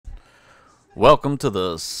Welcome to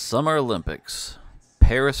the Summer Olympics,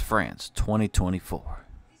 Paris, France 2024.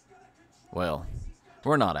 Well,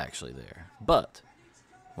 we're not actually there, but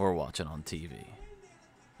we're watching on TV.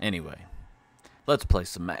 Anyway, let's play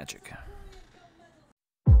some Magic.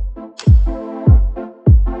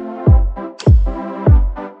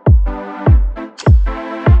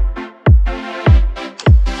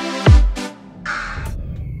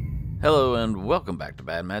 Hello and welcome back to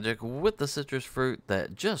Bad Magic with the citrus fruit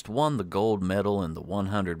that just won the gold medal in the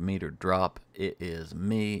 100-meter drop. It is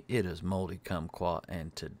me, it is Moldy Kumquat,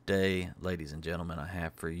 and today, ladies and gentlemen, I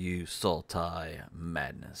have for you Sultai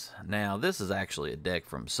Madness. Now, this is actually a deck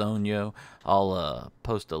from Sonio. I'll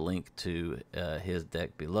post a link to his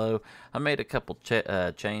deck below. I made a couple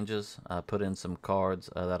changes. I put in some cards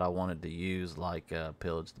that I wanted to use, like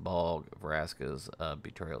Pillage the Bog, Vraska's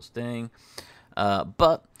Betrayal Sting,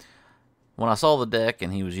 but when I saw the deck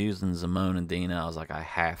and he was using Zimone and Dina, I was like, I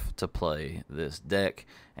have to play this deck,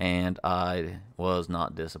 and I was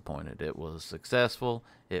not disappointed. It was successful,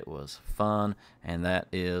 it was fun, and that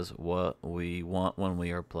is what we want when we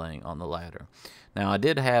are playing on the ladder. Now, I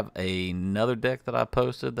did have another deck that I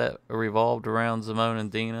posted that revolved around Zimone and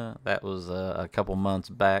Dina. That was a couple months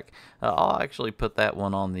back. I'll actually put that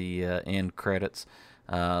one on the end credits.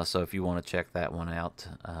 So if you want to check that one out,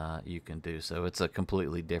 you can do so. It's a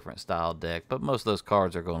completely different style deck, but most of those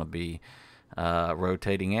cards are going to be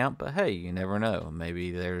rotating out. But hey, you never know.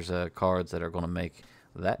 Maybe there's cards that are going to make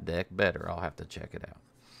that deck better. I'll have to check it out.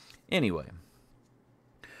 Anyway,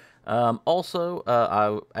 also,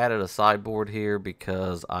 I added a sideboard here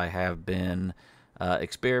because I have been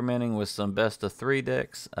experimenting with some best-of-3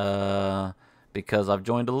 decks because I've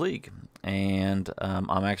joined a league. And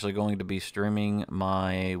I'm actually going to be streaming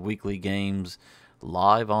my weekly games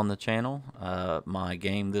live on the channel. My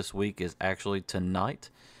game this week is actually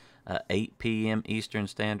tonight, 8 p.m. Eastern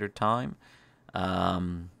Standard Time. Like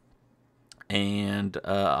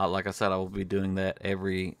I said, I will be doing that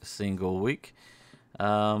every single week.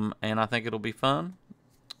 And I think it'll be fun.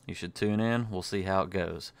 You should tune in. We'll see how it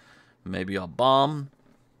goes. Maybe I'll bomb.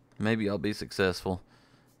 Maybe I'll be successful.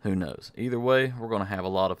 Who knows? Either way, we're going to have a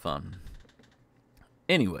lot of fun.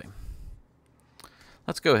 Anyway,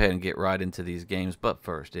 let's go ahead and get right into these games. But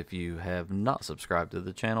first, if you have not subscribed to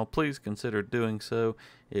the channel, please consider doing so.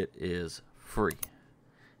 It is free.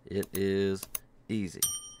 It is easy.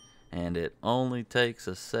 And it only takes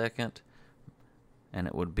a second. And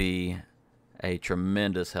it would be a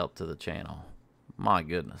tremendous help to the channel. My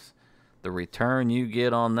goodness. The return you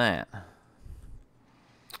get on that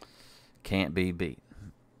can't be beat.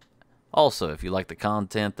 Also, if you like the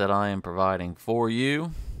content that I am providing for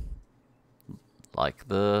you, like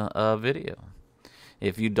the video.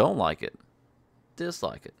 If you don't like it,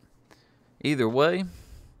 dislike it. Either way,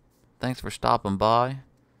 thanks for stopping by.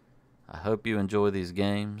 I hope you enjoy these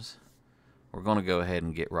games. We're going to go ahead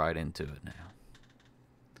and get right into it now.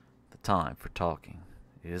 The time for talking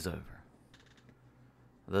is over.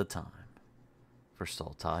 The time for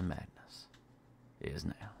Sultai Madness is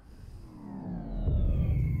now.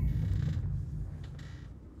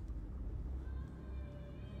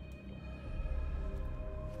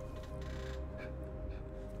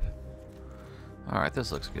 Alright,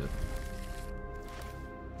 this looks good.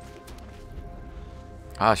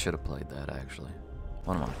 I should have played that, actually.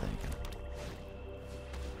 What am I thinking?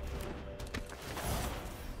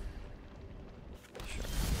 Sure.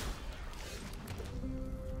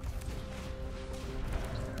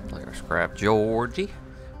 Play our scrap. Georgie.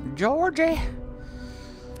 Georgie!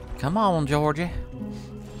 Come on, Georgie.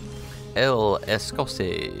 El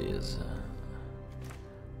Escocese.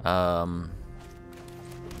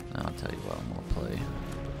 I'll tell you what, I'm going to play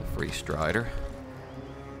the Freestrider.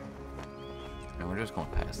 And we're just going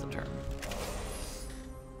to pass the turn.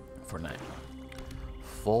 For now.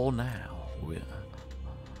 For now.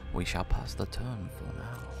 We shall pass the turn for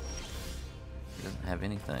now. He doesn't have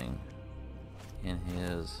anything in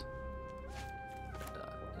his...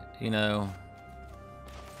 you know,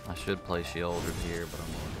 I should play Sheoldred here, but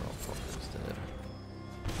I'm going to draw for it instead.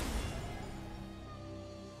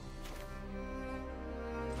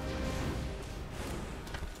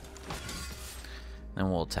 And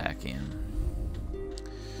we'll attack in.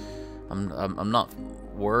 I'm not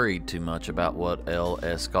worried too much about what El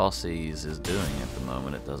Escocese is doing at the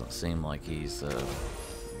moment. It doesn't seem like he's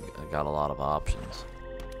got a lot of options.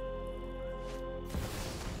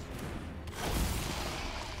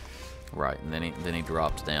 Right, and then he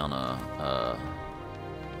drops down a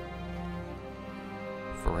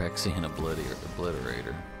Phyrexian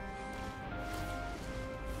Obliterator.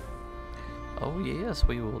 Oh yes,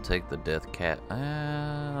 we will take the Deathcap.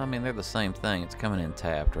 I mean, they're the same thing. It's coming in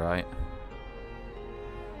tapped, right?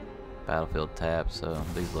 Battlefield tap, so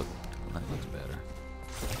these look, that looks better.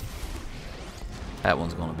 That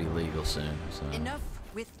one's gonna be legal soon, so. Enough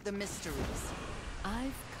with the mysteries.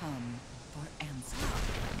 I've come for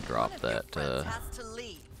answers. Drop that, has to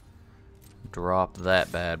leave. drop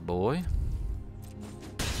that bad boy.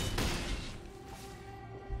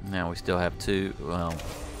 Now we still have two, well,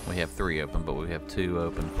 we have 3 open, but we have 2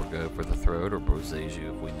 open for Go for the Throat or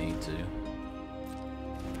Boseiju if we need to.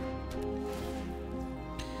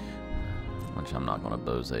 Which I'm not going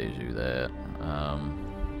to Boseiju that,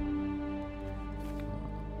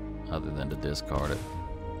 other than to discard it.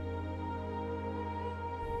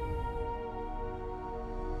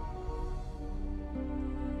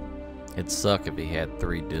 It'd suck if he had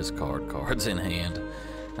 3 discard cards in hand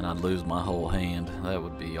and I'd lose my whole hand. That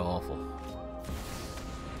would be awful.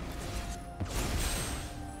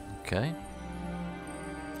 Okay.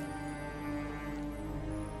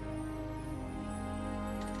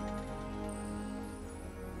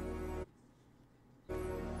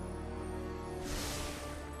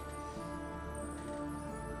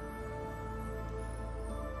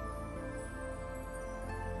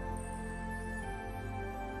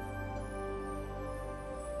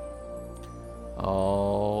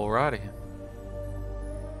 Alrighty.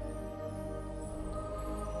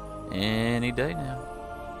 Any day now.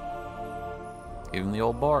 Even the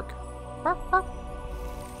old bark.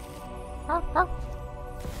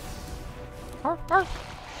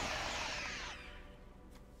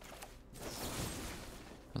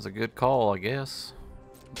 That's a good call, I guess.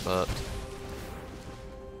 But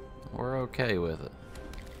we're okay with it.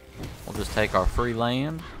 We'll just take our free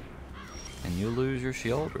land and you lose your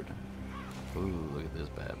Sheoldred. Ooh, look at this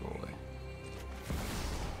bad boy.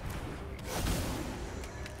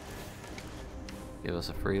 Give us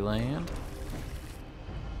a free land.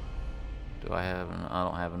 Do I have I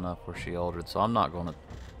don't have enough for Sheoldred, so I'm not gonna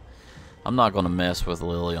mess with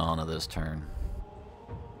Liliana this turn.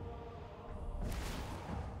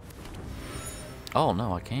 Oh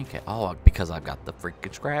no, I can't because I've got the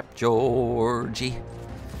freaking scrap Georgie.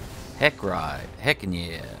 Heck right. Heckin'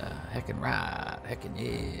 yeah. Heckin' right. Heckin'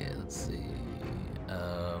 yeah. Let's see.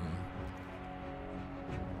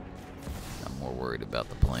 I'm more worried about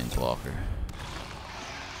the Planeswalker.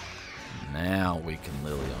 Now we can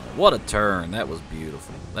Liliana. What a turn. That was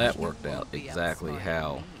beautiful. That worked out exactly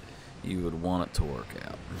how you would want it to work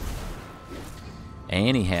out.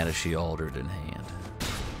 And he had a Sheoldred in hand.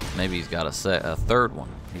 Maybe he's got a third one.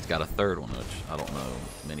 He's got a third one, which I don't know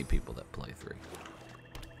many people that play 3.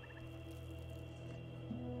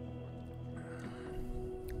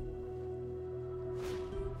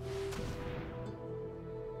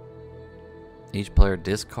 Each player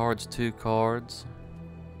discards 2 cards.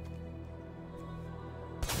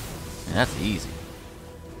 And that's easy.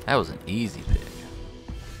 That was an easy pick.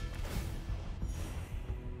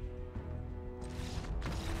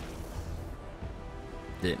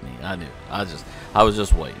 Didn't he? I knew. I was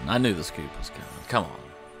just waiting. I knew the scoop was coming. Come on.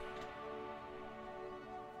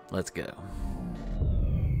 Let's go.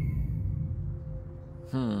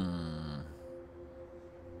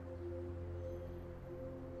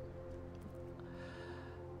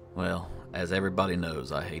 Well, as everybody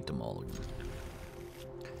knows, I hate the mulligan.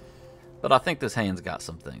 But I think this hand's got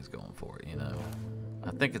some things going for it, you know.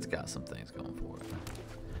 I think it's got some things going for it.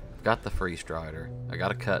 I've got the Freestrider. I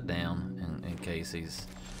got a cut down in case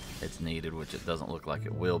it's needed, which it doesn't look like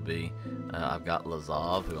it will be. I've got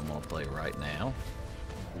Lazav, who I'm going to play right now.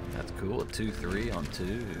 That's cool. A 2/3 on 2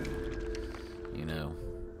 who, you know,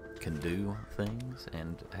 can do things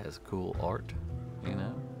and has cool art, you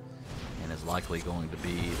know, and is likely going to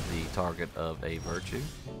be the target of a virtue.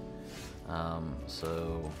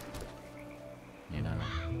 So, you know.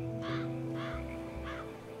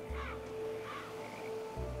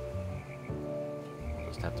 We'll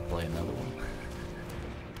just have to play another one.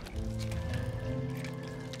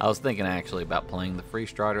 I was thinking actually about playing the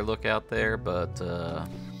Freestrider Lookout there, but nah,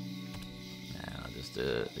 just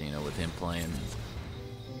you know, with him playing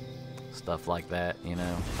stuff like that, you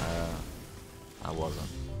know, I wasn't.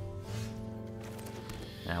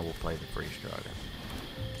 Now we'll play the Freestrider.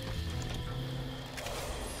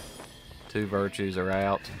 2 virtues are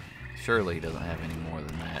out. Surely he doesn't have any more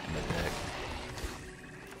than that in the deck.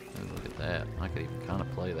 Ooh, look at that. I could even kind of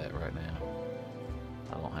play that right now.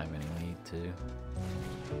 I don't have any need to.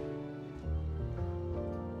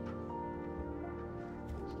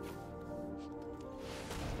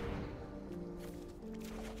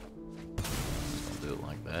 I'll do it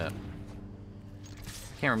like that.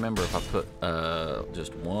 I can't remember if I put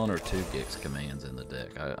just 1 or 2 Gix commands in the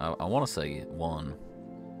deck. I want to say 1.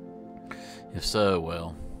 If so,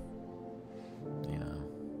 well, you know,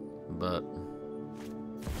 but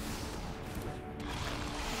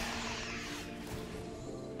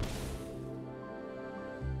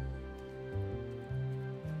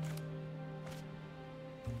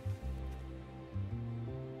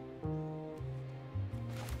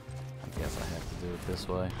I guess I have to do it this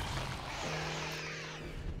way.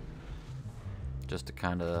 Just to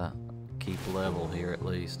kind of keep level here, at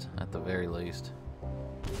least, at the very least.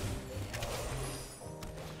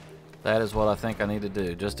 That is what I think I need to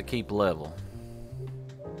do, just to keep level.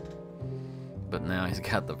 But now he's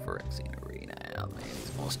got the Phyrexian Arena out, man. He's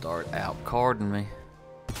gonna start out carding me.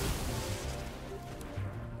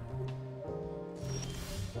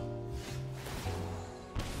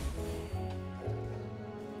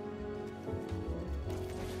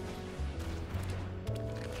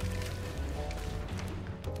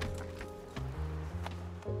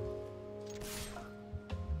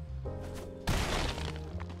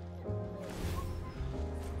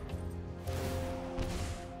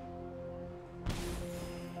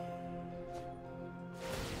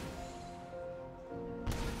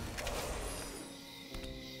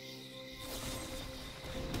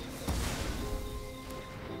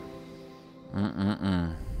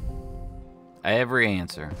 Every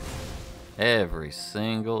answer. Every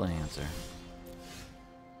single answer.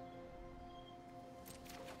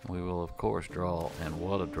 We will, of course, draw, and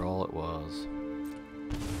what a draw it was.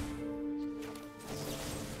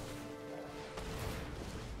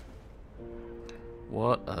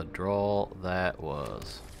 What a draw that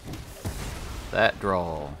was. That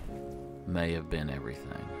draw may have been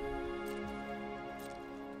everything.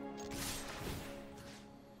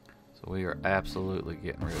 So we are absolutely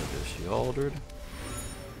getting rid of this Sheoldred.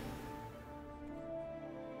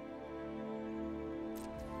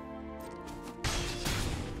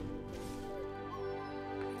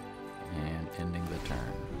 And ending the turn.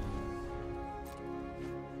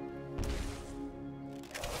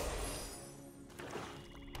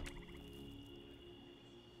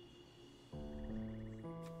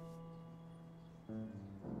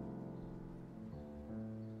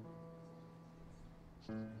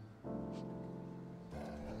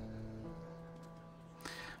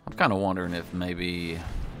 I'm kind of wondering if maybe...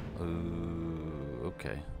 Ooh,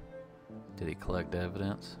 okay. Did he collect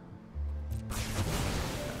evidence?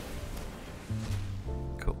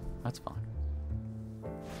 Cool. That's fine.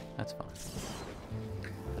 That's fine.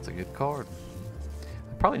 That's a good card.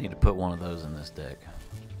 I probably need to put one of those in this deck.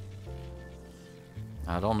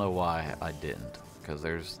 I don't know why I didn't, because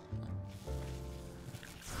there's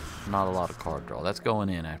not a lot of card draw. That's going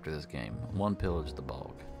in after this game. One pillage the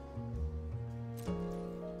bog.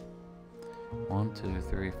 1, 2,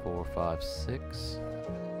 3, 4, 5, 6.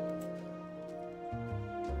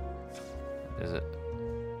 Is it?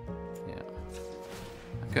 Yeah.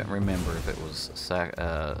 I couldn't remember if it was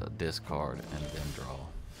discard and then draw.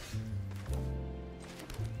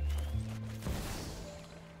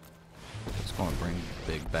 Just gonna bring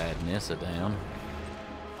big bad Nissa down.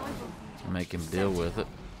 Make him deal with it.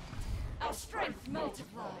 Our strength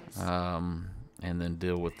multiplies. And then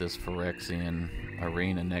deal with this Phyrexian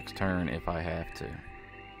Arena next turn if I have to.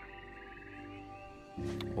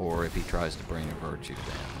 Or if he tries to bring a Virtue down.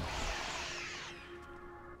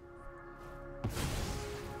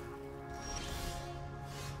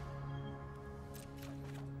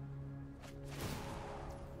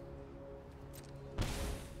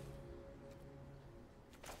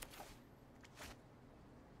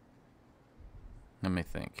 Let me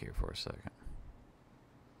think here for a second.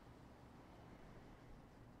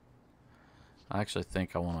 I actually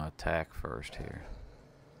think I want to attack first here.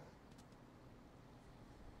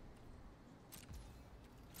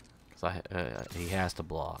 Because he has to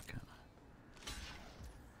block.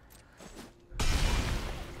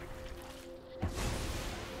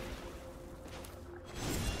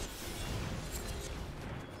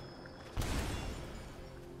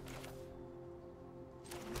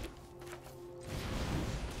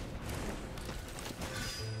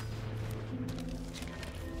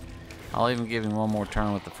 I'll even give him one more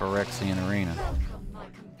turn with the Phyrexian Arena.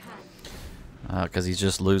 Because he's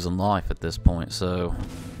just losing life at this point, so...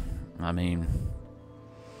 I mean...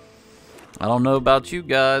 I don't know about you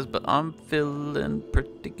guys, but I'm feeling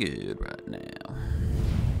pretty good right now.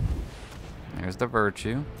 There's the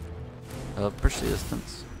Virtue of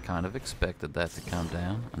Persistence. Kind of expected that to come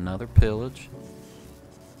down. Another Pillage.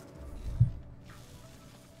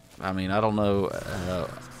 I mean, I don't know...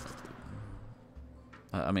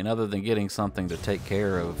 I mean, other than getting something to take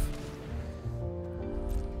care of.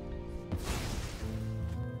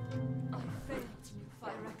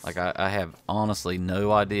 Like, I have honestly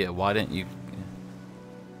no idea. Why didn't you...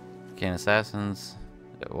 Can Assassins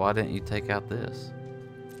why didn't you take out this?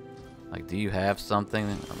 Like, do you have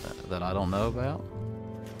something that I don't know about?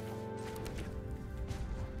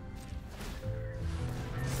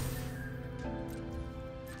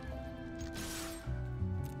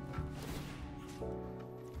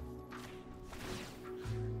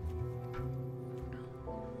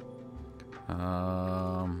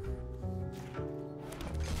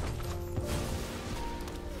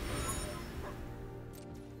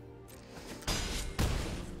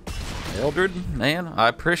 Sheoldred, man, I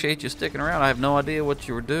appreciate you sticking around. I have no idea what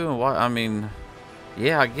you were doing. Why? I mean,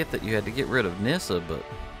 yeah, I get that you had to get rid of Nissa, but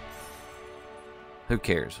who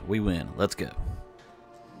cares? We win. Let's go.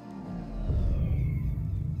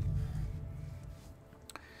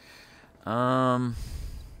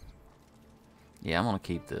 Yeah, I'm gonna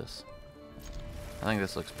keep this. I think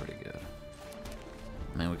this looks pretty good.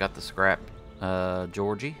 I mean, we got the scrap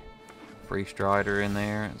Georgie. Freestrider in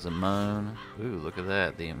there, Zimone. Ooh, look at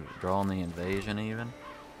that. Drawing the invasion even.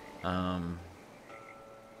 I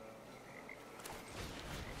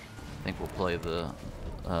think we'll play the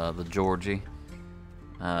Georgie.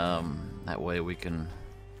 That way we can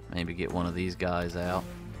maybe get one of these guys out.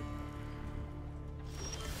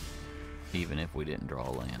 Even if we didn't draw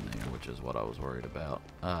land there, which is what I was worried about.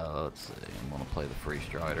 Let's see. I'm gonna play the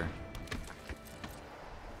Freestrider.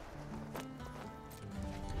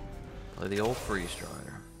 Play the old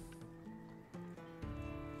Freestrider.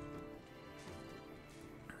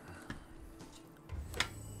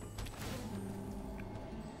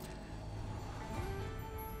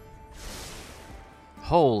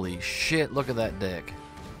 Holy shit, look at that deck.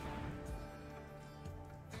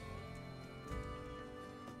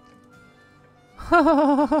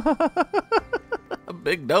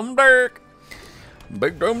 Big dumb Dirk.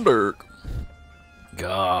 Big dumb Dirk.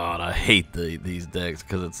 God, I hate these decks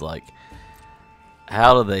because it's like,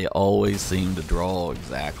 how do they always seem to draw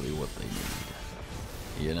exactly what they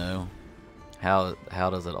need? You know? How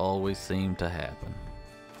does it always seem to happen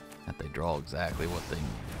that they draw exactly what they need?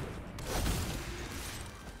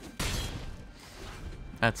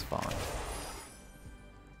 That's fine.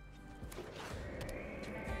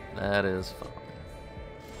 That is fine.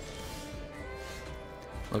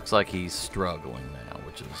 Looks like he's struggling now,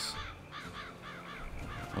 which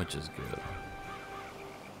is good.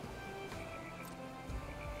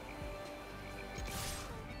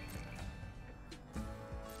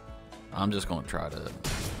 I'm just going to try to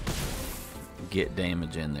get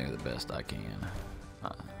damage in there the best I can.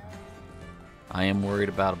 I am worried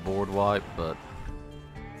about a board wipe, but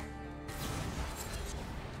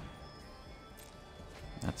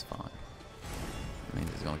that's fine. I mean,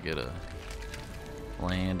 he's going to get a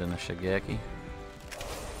land and a Shigeki.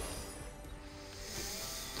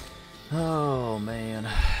 Oh, man.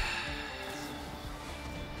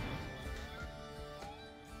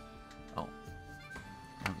 Oh.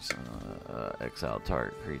 I'm just gonna exile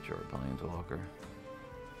target creature or planeswalker.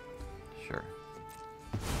 Sure.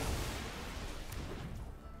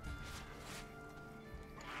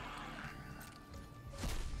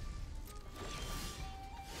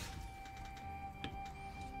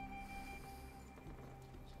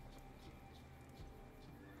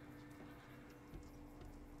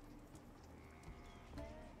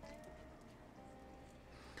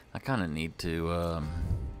 I kind of need to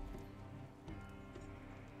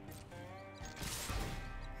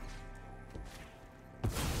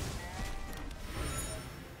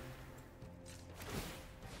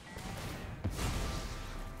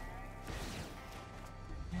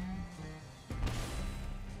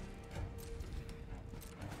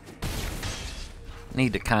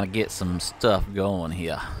kind of get some stuff going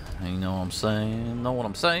here. You know what I'm saying? Know what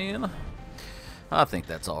I'm saying? I think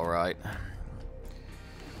that's all right.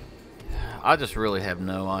 I just really have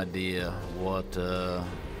no idea what I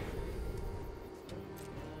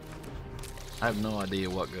have no idea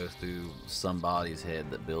what goes through somebody's head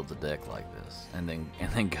that builds a deck like this and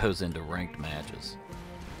then goes into ranked matches.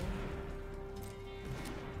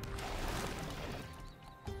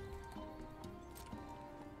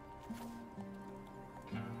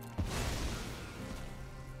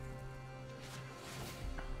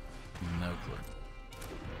 No clue.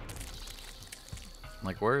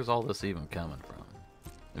 Like, where is all this even coming from?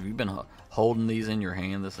 Have you been holding these in your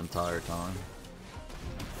hand this entire time?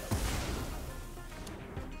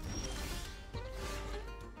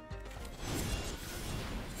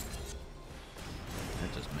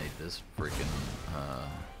 That just made this freaking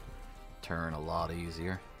turn a lot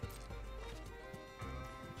easier.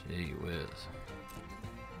 Gee whiz.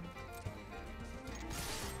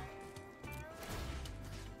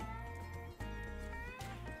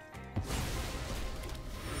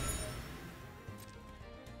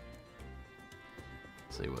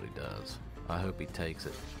 See what he does. I hope he takes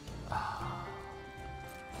it. Ah.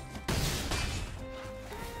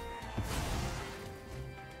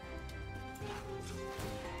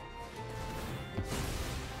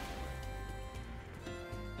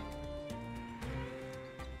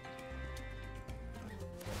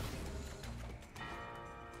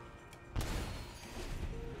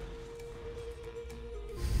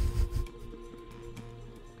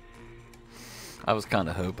 I was kind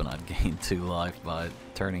of hoping I'd gain 2 life by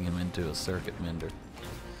turning him into a circuit mender.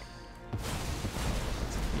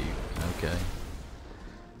 Okay.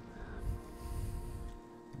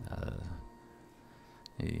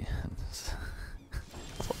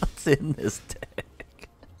 What's in this deck?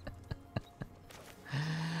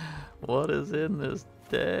 What is in this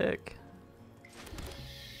deck?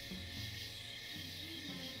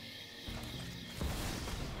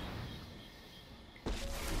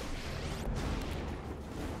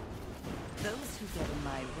 Those who get in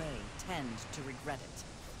my way tend to regret it.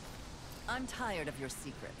 I'm tired of your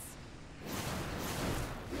secrets.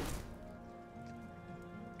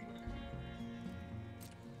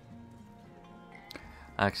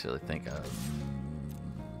 I actually think I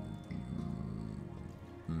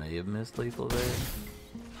may have missed lethal there.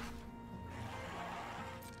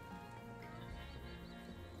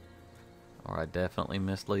 Or I definitely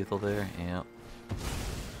missed lethal there, yep.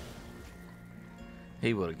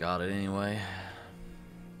 He would have got it anyway.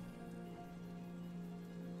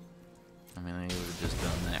 I mean, he would have just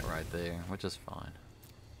done that right there, which is fine.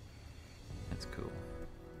 It's cool.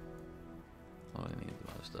 Oh, he needs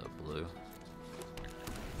most of blue.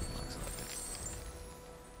 Looks like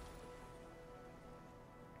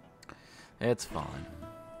it. It's fine.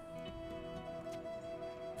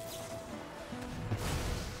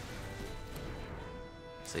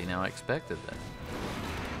 See, now I expected that.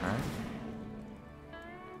 Alright.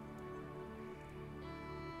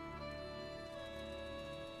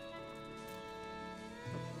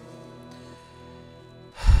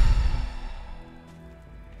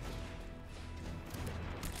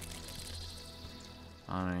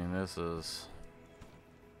 I mean, this is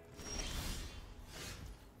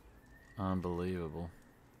unbelievable.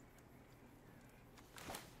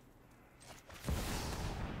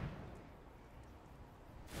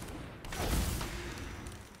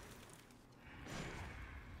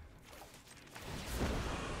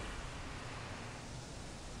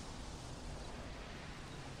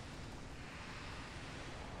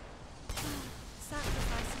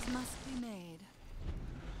 Sacrifices must be made.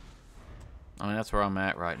 I mean, that's where I'm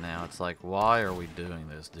at right now. It's like, why are we doing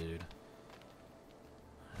this, dude?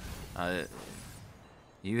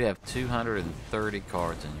 You have 230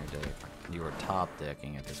 cards in your deck. You are top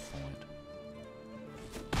decking at this point.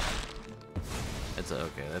 It's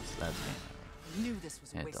okay. That's. Knew this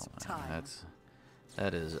was a waste of time.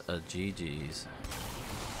 That is a GG's.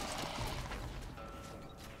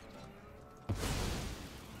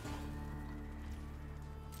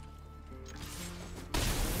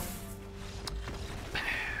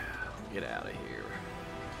 Get out of here.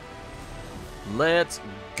 Let's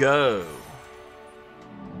go.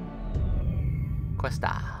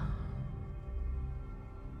 Questa.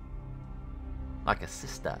 Like a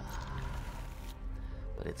sister.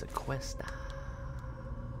 But it's a Questa.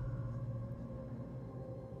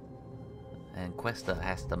 And Questa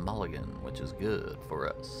has to mulligan, which is good for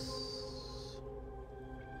us.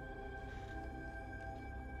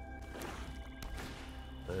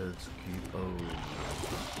 Let's keep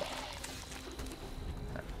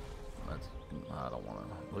I don't want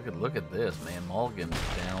to look at this, man. Mulligan's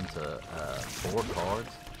down to 4 cards,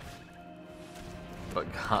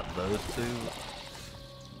 but got those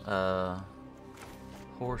 2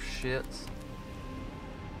 horse shits.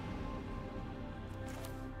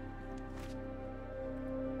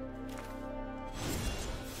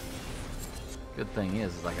 Good thing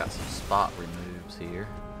is I got some spot removes here.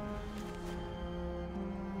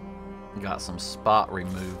 Got some spot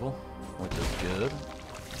removal, which is good.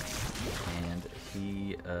 And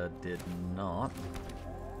he did not.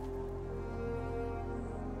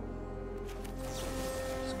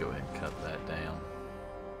 Let's go ahead and cut that down.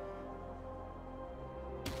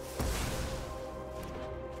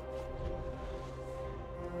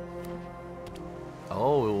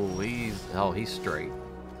 Oh, he's straight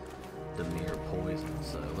the Mire poison.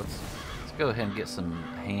 So let's go ahead and get some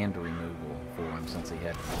hand removal for him since he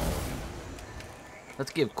had mulligan.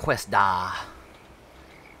 Let's give Questa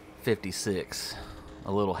 56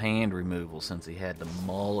 a little hand removal since he had the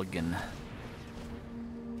mulligan.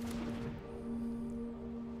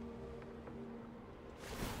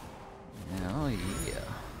 Oh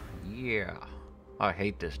yeah, yeah. I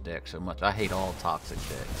hate this deck so much. I hate all toxic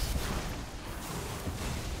decks.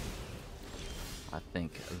 I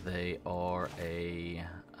think they are an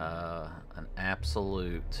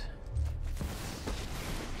absolute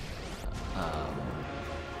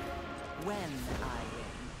When I win,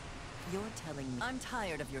 you're telling me I'm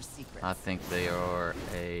tired of your secrets. I think they are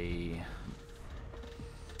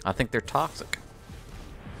I think they're toxic.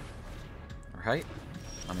 Right?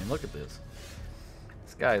 I mean, look at this.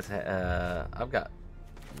 This guy's I've got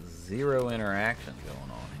 0 interaction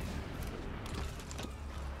going on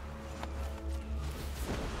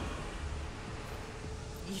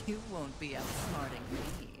here. You won't be outsmarting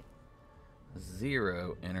me.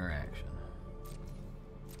 0 interaction.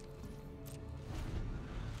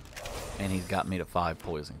 And he's got me to 5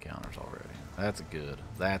 poison counters already. That's good.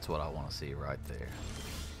 That's what I want to see right there.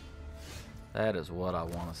 That is what I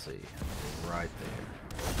want to see right there.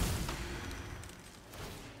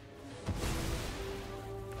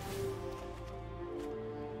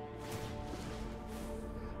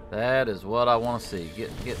 That is what I want to see.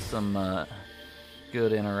 Get some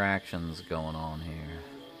good interactions going on here.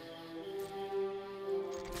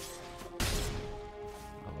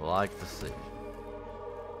 I'd like to see.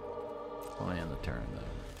 Going to end the turn though.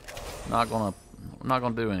 I'm not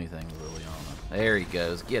gonna do anything with Liliana. There he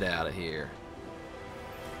goes. Get out of here.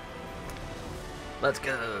 Let's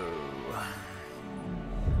go.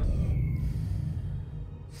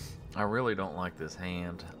 I really don't like this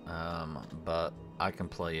hand, but I can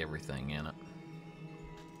play everything in it.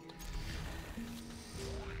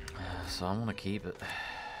 So I'm gonna keep it.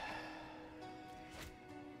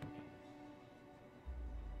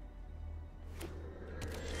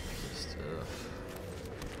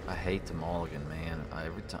 I hate the mulligan, man.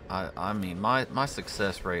 Every time, I mean, my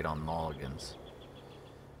success rate on mulligans,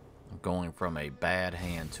 I'm going from a bad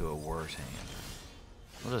hand to a worse hand.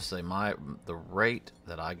 I'll just say the rate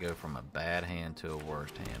that I go from a bad hand to a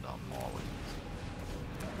worse hand on mulligans,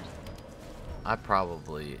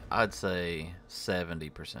 I'd say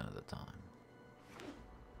 70% of the time,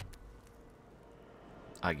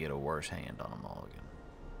 I get a worse hand on a mulligan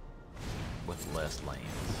with less lands,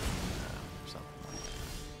 or something like that.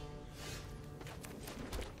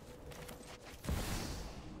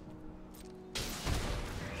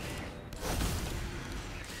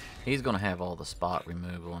 He's going to have all the spot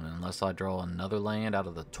removal, and unless I draw another land out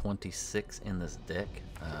of the 26 in this deck,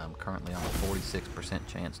 I'm currently on a 46%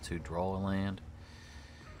 chance to draw a land.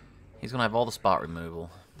 He's going to have all the spot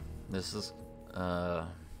removal. This is,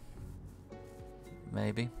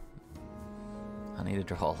 maybe. I need to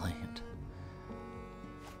draw a land.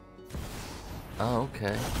 Oh,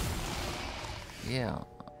 okay. Yeah,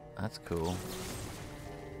 that's cool.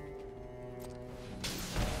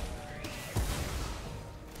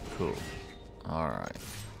 Cool. Alright.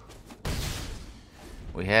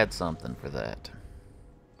 We had something for that.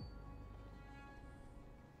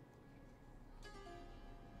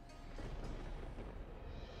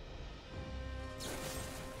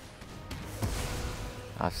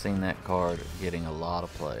 I've seen that card getting a lot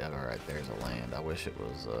of play. Alright, there's a land. I wish it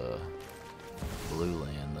was blue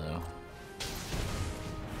land though.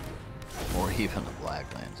 Or even a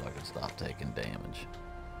black land so I could stop taking damage.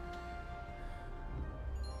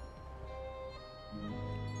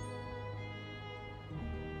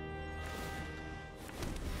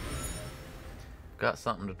 Got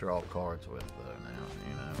something to draw cards with though now,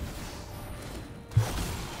 you know.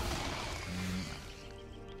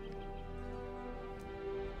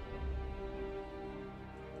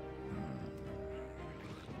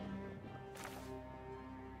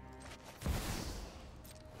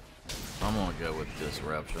 I'm gonna go with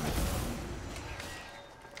Disruption.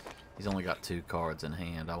 He's only got 2 cards in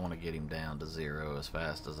hand. I want to get him down to 0 as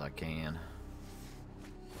fast as I can.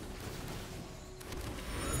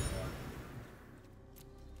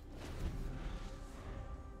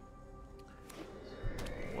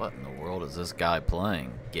 What in the world is this guy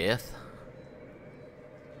playing? Geth?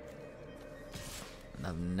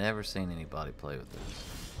 I've never seen anybody play with this.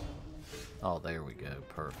 Oh, there we go.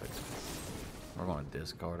 Perfect. We're going to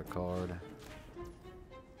discard a card.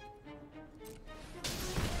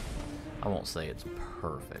 I won't say it's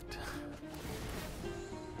perfect.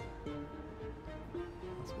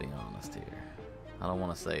 Let's be honest here. I don't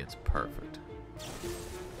want to say it's perfect.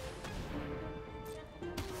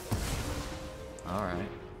 Alright.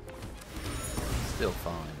 Still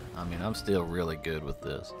fine. I mean, I'm still really good with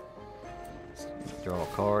this. Draw a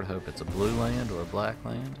card, hope it's a blue land or a black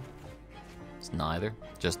land. It's neither.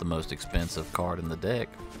 Just the most expensive card in the deck.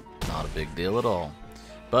 Not a big deal at all.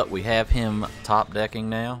 But we have him top decking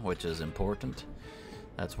now, which is important.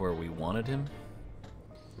 That's where we wanted him.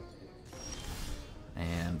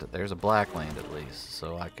 land. There's a black land at least,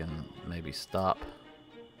 so I can maybe stop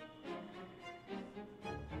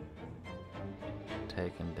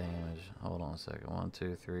taking damage. Hold on a second. 1,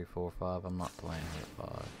 2, 3, 4, 5. I'm not playing here at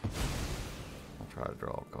 5. I'll try to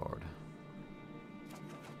draw a card.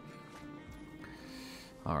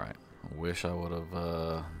 Alright. I wish I would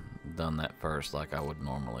have done that first like I would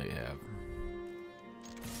normally have.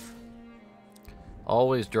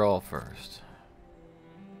 Always draw first.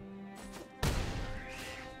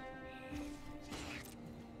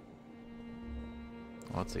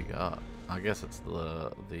 What's he got? I guess it's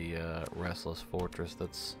the Restless Fortress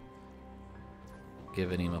that's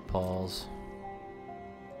giving him a pause.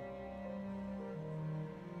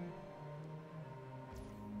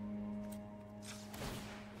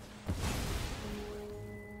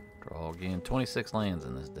 Draw again. 26 lands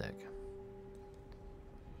in this deck.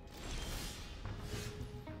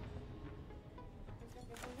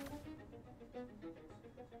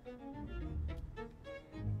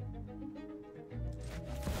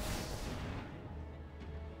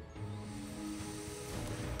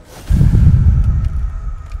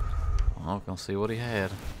 Well, gonna see what he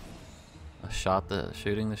had.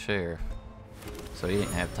 Shooting the sheriff. So he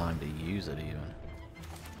didn't have time to use it even.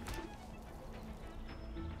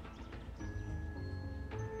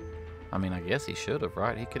 I mean, I guess he should have,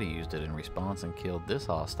 right? He could have used it in response and killed this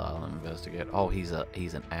hostile investigator. Oh, he's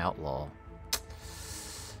an outlaw.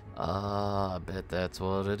 I bet that's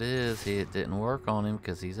what it is. It didn't work on him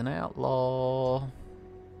because he's an outlaw.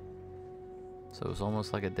 So it's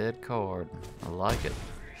almost like a dead card. I like it.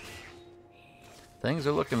 Things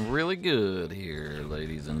are looking really good here,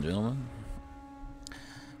 ladies and gentlemen.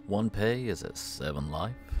 1 pay is at 7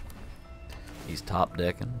 life. He's top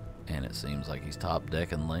decking, and it seems like he's top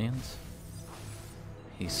decking lands.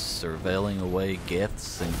 He's surveilling away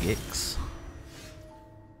Geths and Gicks.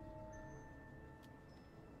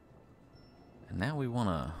 And now we want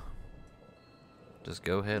to just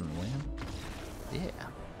go ahead and win. Yeah.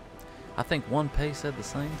 I think 1 pay said the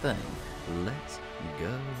same thing. Let's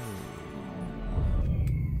go.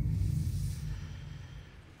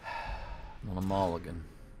 On a mulligan.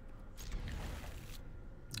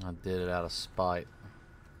 I did it out of spite.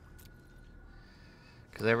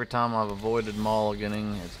 Because every time I've avoided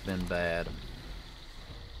mulliganing, it's been bad.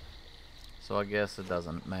 So I guess it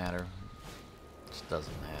doesn't matter. It just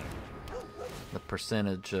doesn't matter. The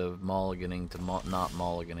percentage of mulliganing to not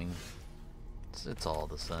mulliganing, it's all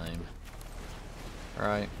the same.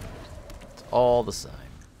 Right? It's all the same.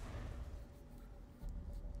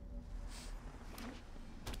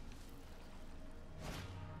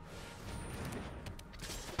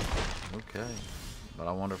 Okay, but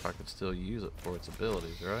I wonder if I could still use it for its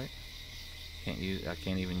abilities, right? I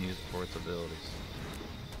can't even use it for its abilities.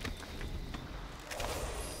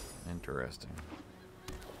 Interesting.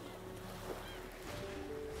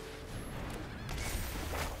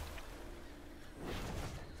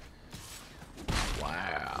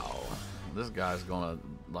 Wow. This guy's gonna,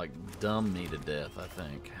 like, dumb me to death, I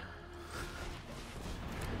think.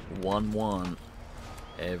 1/1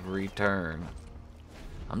 every turn.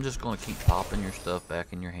 I'm just gonna keep popping your stuff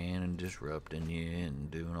back in your hand and disrupting you and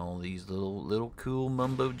doing all these little cool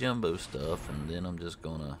mumbo jumbo stuff, and then I'm just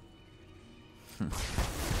gonna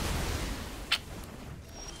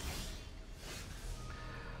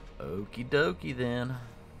okie dokie then.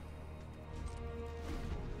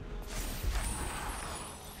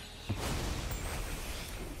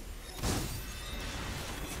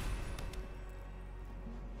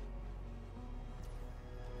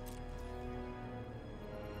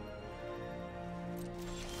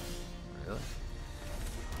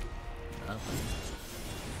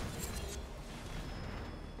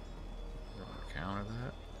 Counter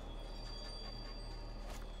that.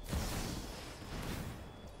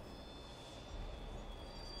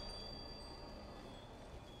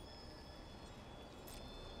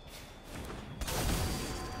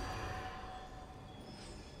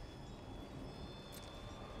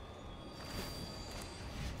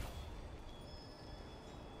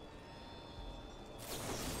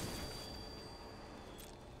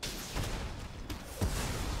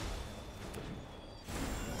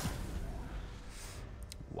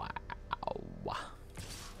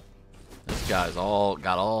 Guy's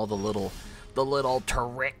got all the little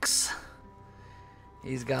tricks.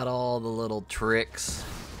 He's got all the little tricks.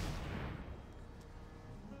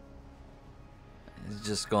 He's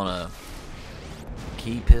just gonna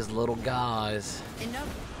keep his little guys.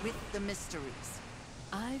 Enough with the mysteries.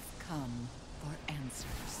 I've come for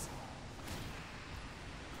answers.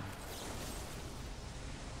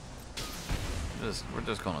 We're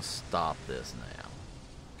just gonna stop this now.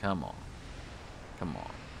 Come on. Come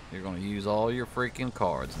on. You're gonna use all your freaking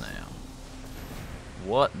cards now.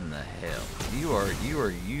 What in the hell? You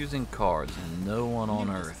are using cards no one on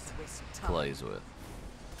Earth plays with.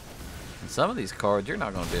 And some of these cards you're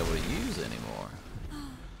not gonna be able to use anymore.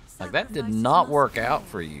 Like, that did not work out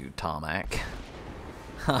for you, Tomac.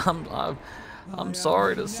 I'm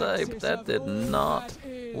sorry to say, but that did not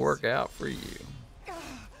work out for you.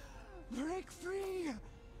 Break free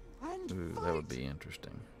and Ooh, that would be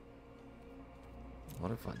interesting.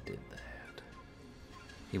 What if I did that?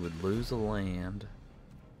 He would lose a land.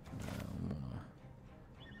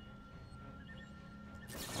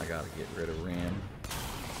 I gotta get rid of Ren.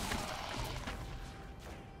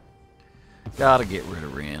 Gotta get rid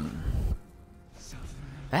of Ren.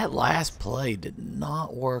 That last play did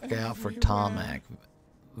not work out for Tomac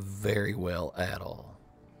very well at all.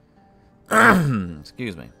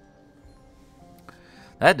 Excuse me.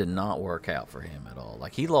 That did not work out for him at all.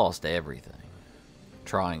 Like, he lost everything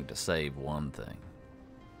trying to save one thing.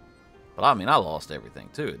 But I mean, I lost everything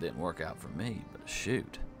too. It didn't work out for me, but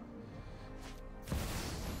shoot.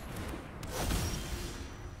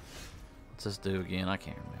 What's this do again? I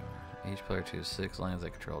can't remember. Each player chooses 6 lands they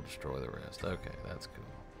control, destroy the rest. Okay, that's cool.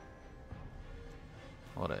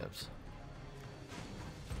 Whatevs.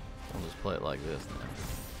 We'll just play it like this then.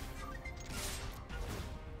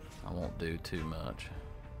 I won't do too much.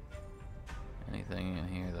 Anything in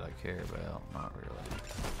here that I care about? Not really.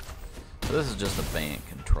 So this is just a band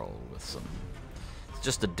control with some... It's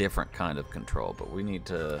just a different kind of control, but we need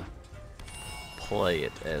to play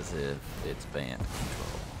it as if it's band control.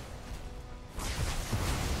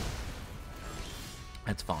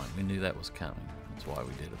 That's fine. We knew that was coming. That's why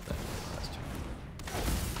we did it that way last turn.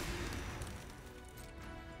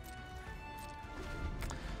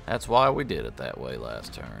 That's why we did it that way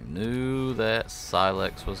last turn. Knew that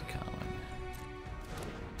Silex was coming.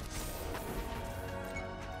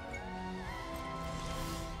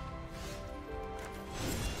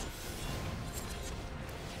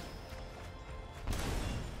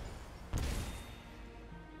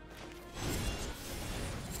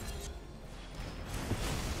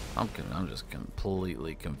 I'm just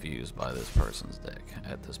completely confused by this person's deck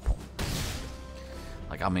at this point.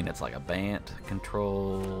 Like, I mean, it's like a Bant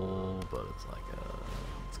control, but it's like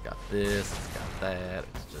it's got this, it's got that.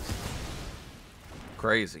 It's just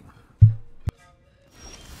crazy.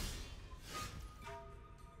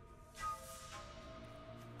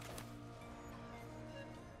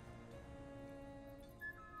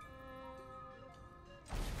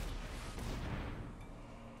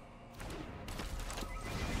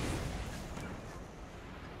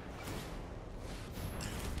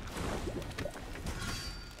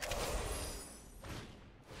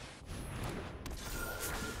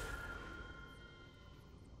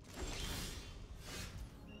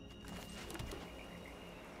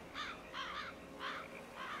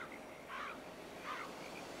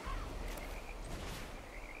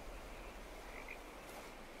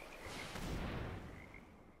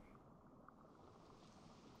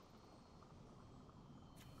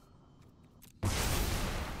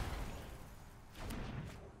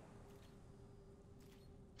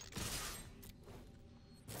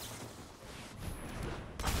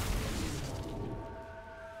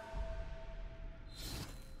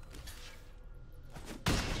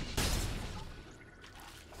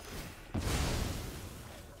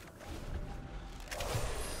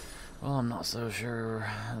 Well, I'm not so sure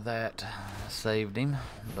that saved him,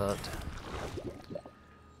 but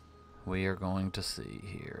we are going to see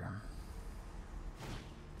here.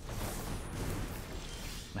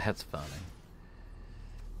 That's funny.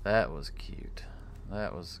 That was cute.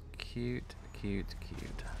 That was cute, cute,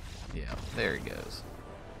 cute. Yeah, there he goes.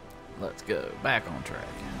 Let's go. Back on track.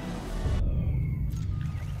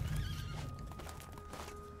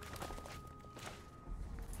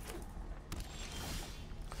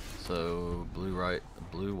 So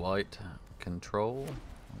blue-white control.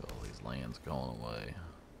 All these lands going away,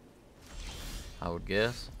 I would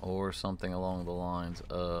guess, or something along the lines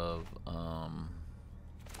of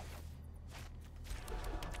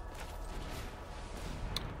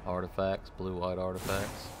artifacts, blue-white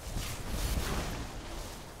artifacts,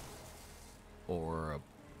 or a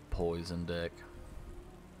poison deck,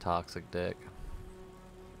 toxic deck,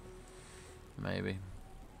 maybe.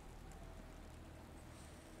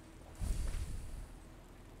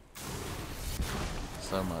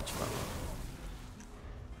 So much fun.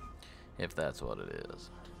 If that's what it is.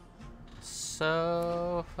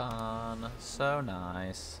 So fun. So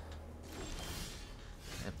nice.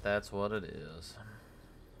 If that's what it is.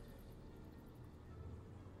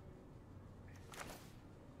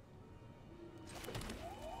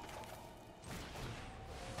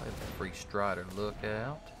 Play the Freestrider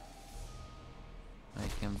Lookout.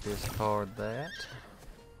 Make him discard that.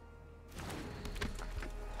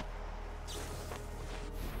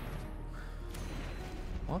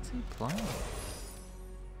 What's he playing?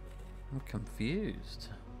 I'm confused.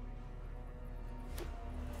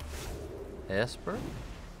 Esper?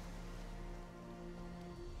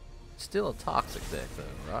 Still a toxic deck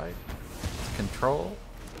though, right? It's control?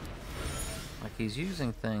 Like he's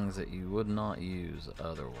using things that you would not use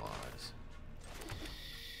otherwise.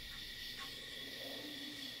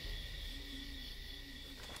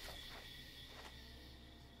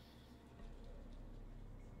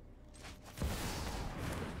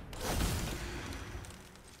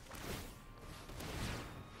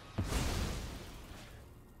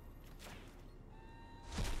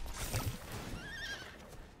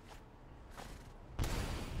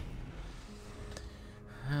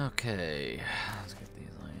 Okay, let's get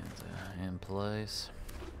these lands in place.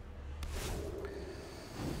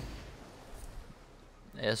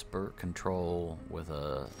 Esper control with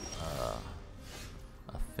a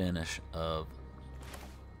finish of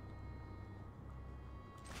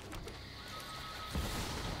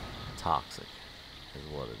toxic is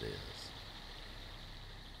what it is.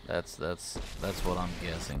 That's what I'm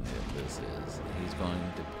guessing that this is. He's going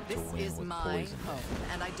to win This is with my poison. home,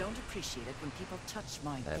 and I don't appreciate it when people touch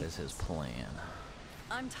my That things. is his plan.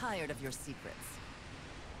 I'm tired of your secrets.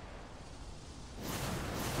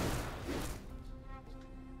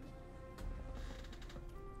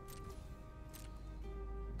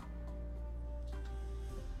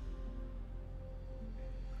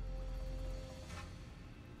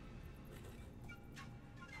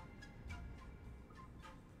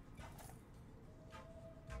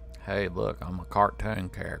 Hey, look, I'm a cartoon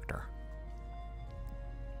character.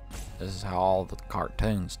 This is how all the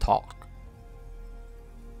cartoons talk.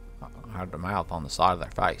 I have the mouth on the side of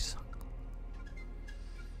their face.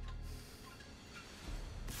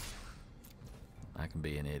 I can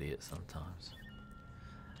be an idiot sometimes.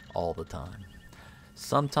 All the time.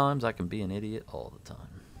 Sometimes I can be an idiot all the time.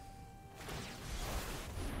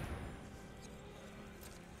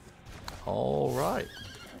 All right.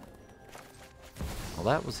 Well,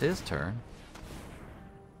 that was his turn.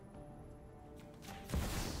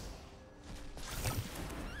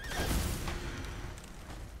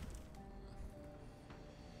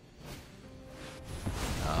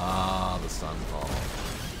 Ah, the sunfall.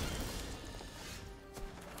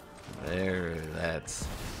 There, that's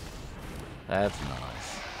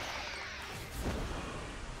nice.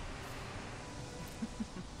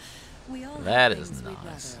 We all That have is things we'd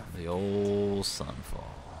nice. rather- The old sunfall.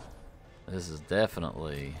 This is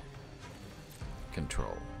definitely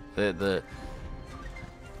control. The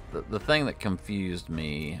thing that confused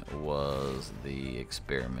me was the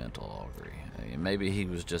experimental augury. I mean, maybe he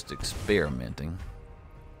was just experimenting,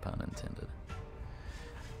 pun intended,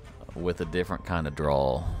 with a different kind of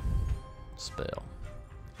draw spell.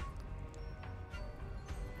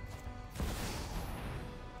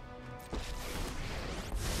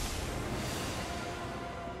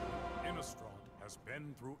 Innistrad has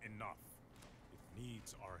been through enough. It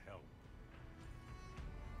needs our help.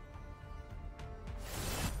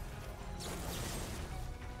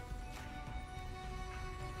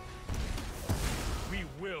 We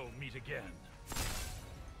will meet again.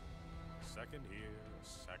 Second here,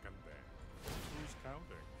 second there. Who's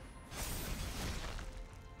counting?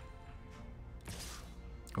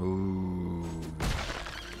 Ooh,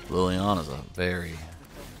 Liliana's a very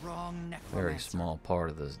The wrong very necromancer. small part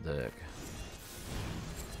of this deck.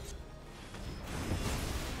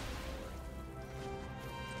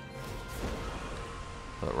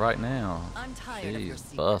 But right now, I'm tired of your she's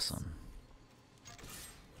secrets. bussing.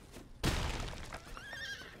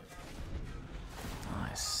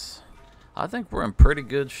 Nice. I think we're in pretty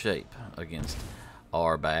good shape against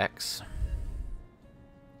our backs.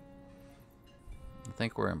 I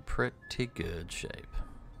think we're in pretty good shape.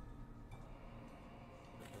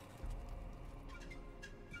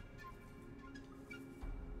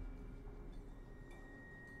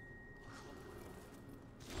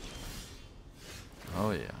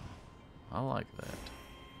 Oh yeah, I like that.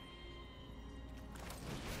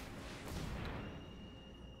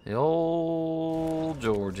 The old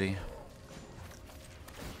Georgie.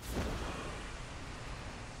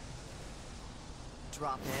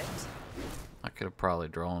 Drop it. I could have probably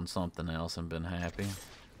drawn something else and been happy.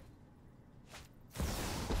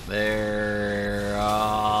 There,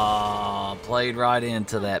 played right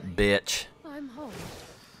into that bitch. I'm home.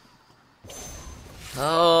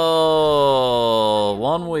 Oh,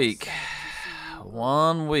 1 week.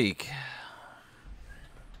 1 week.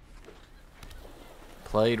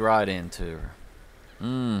 Played right into her.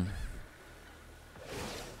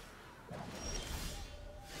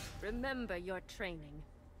 Remember your training.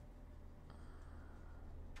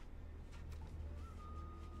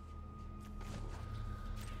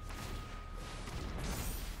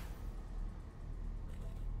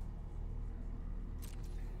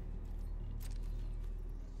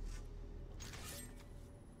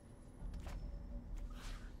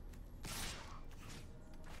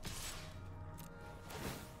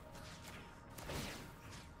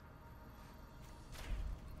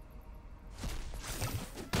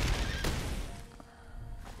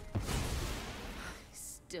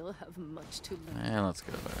 Still have much to learn. And let's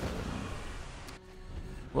go there.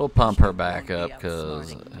 We'll pump her back up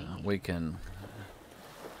because we can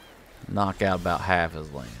knock out about half his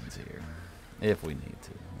lands here. If we need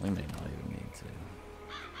to. We may not even need to.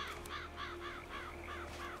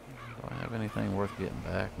 Do I have anything worth getting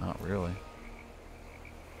back? Not really.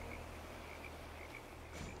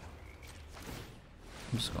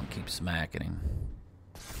 I'm just going to keep smacking him.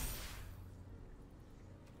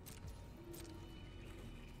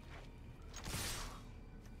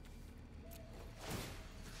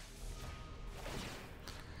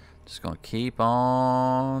 Just gonna keep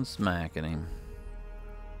on smacking him.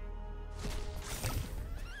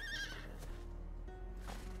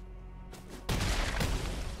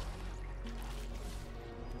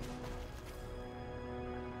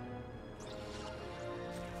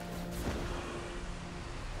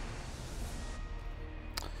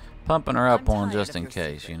 Pumping her up on just in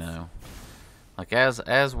case, you know. Like as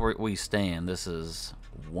we stand, this is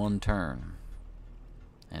one turn,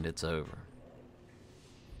 and it's over.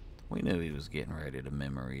 We knew he was getting ready to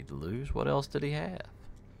memory to lose. What else did he have?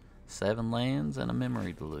 7 lands and a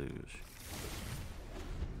memory to lose.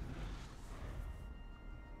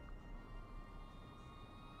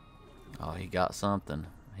 Oh, he got something.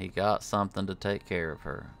 He got something to take care of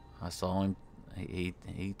her. I saw him. He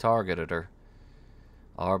targeted her.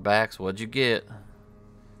 R-backs, what'd you get?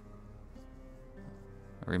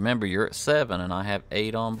 Remember, you're at 7 and I have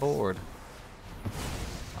 8 on board.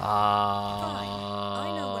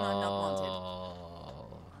 I know when I'm not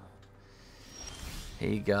wanted.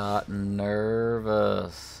 He got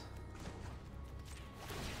nervous.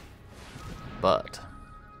 But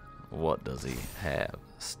what does he have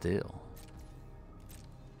still?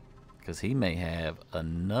 Because he may have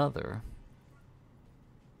another.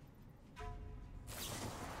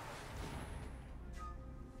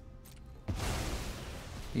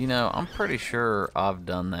 You know, I'm pretty sure I've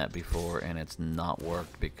done that before and it's not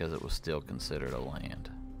worked because it was still considered a land.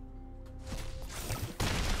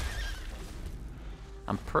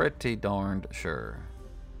 I'm pretty darned sure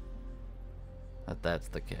that that's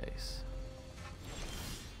the case.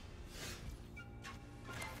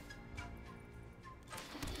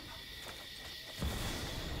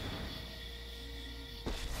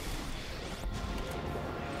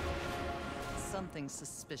 Something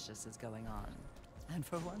suspicious is going on. And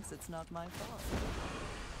for once, it's not my fault.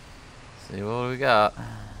 See what we got.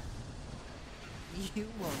 You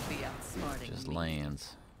won't be outsmarting Just me.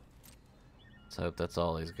 lands. Let's hope that's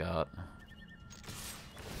all he's got.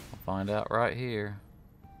 We'll find out right here.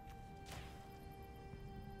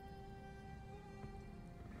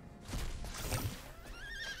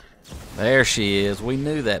 There she is. We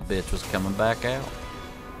knew that bitch was coming back out.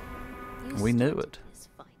 We knew it. This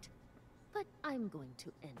fight, but I'm going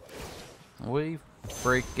to end it. We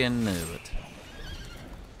freaking knew it.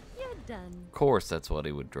 You're done. Of course that's what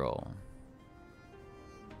he would draw.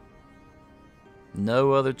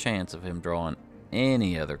 No other chance of him drawing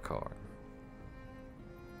any other card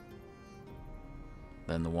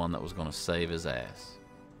than the one that was going to save his ass.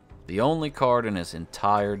 The only card in his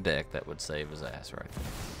entire deck that would save his ass right there.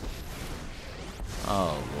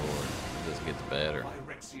 Oh Lord, this gets better.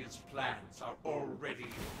 Phyrexian's plans are already in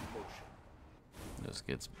motion. This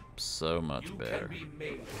gets so much better. You can be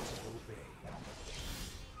made to obey.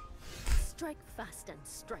 Strike fast and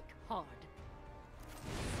strike hard.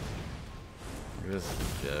 This is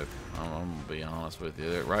a joke. I'm gonna be honest with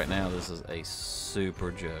you. Right now, this is a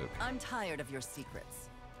super joke. I'm tired of your secrets.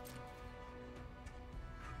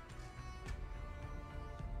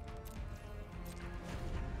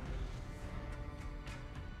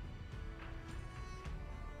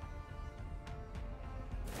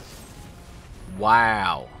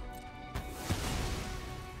 Wow.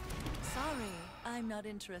 Sorry, I'm not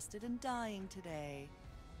interested in dying today.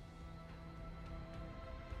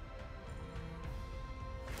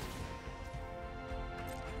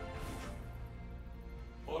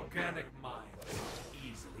 Organic minds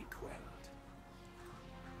easily quelled.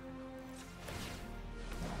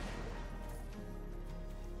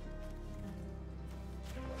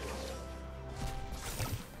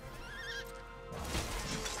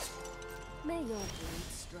 Your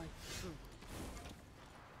blade strike true.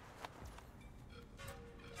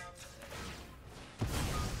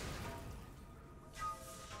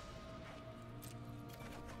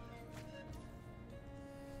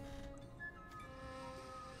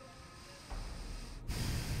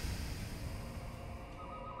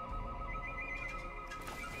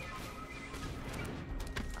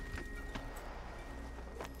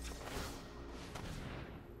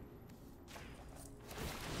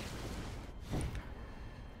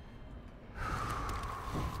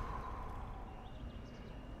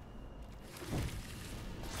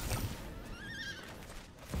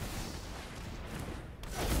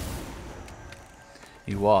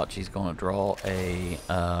 You watch, he's going to draw a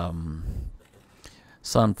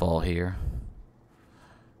Sunfall here.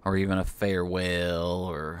 Or even a Farewell,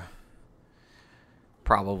 or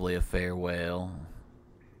probably a Farewell.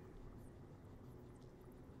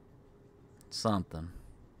 Something.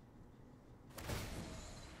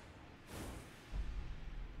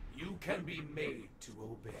 You can be made to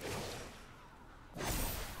obey.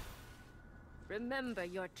 Remember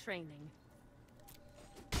your training.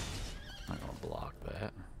 I'm going to block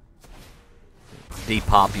that.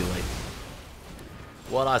 Depopulate.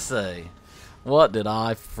 What'd I say? What did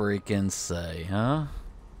I freaking say, huh?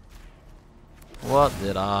 What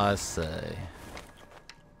did I say?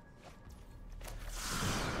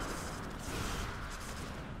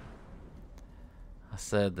 I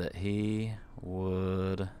said that he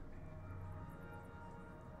would...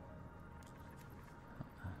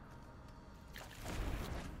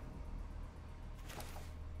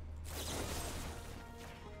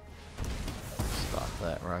 Stop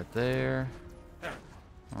that right there.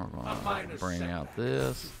 We're going to bring out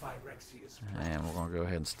this. And we're going to go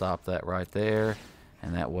ahead and stop that right there.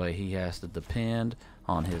 And that way he has to depend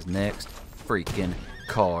on his next freaking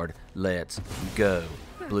card. Let's go.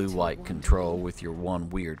 Blue-white control with your one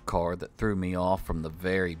weird card that threw me off from the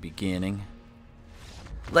very beginning.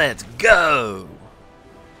 Let's go!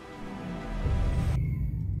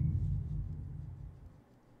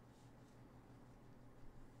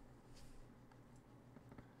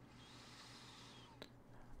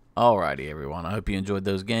 Alrighty, everyone. I hope you enjoyed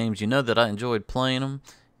those games. You know that I enjoyed playing them.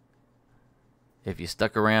 If you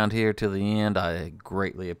stuck around here till the end, I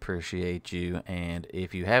greatly appreciate you. And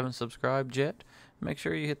if you haven't subscribed yet, make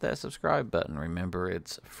sure you hit that subscribe button. Remember,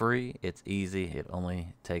 it's free, it's easy, it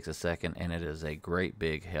only takes a second, and it is a great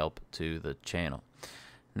big help to the channel.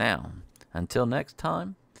 Now, until next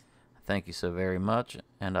time, thank you so very much,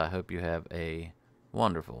 and I hope you have a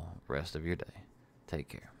wonderful rest of your day. Take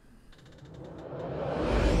care.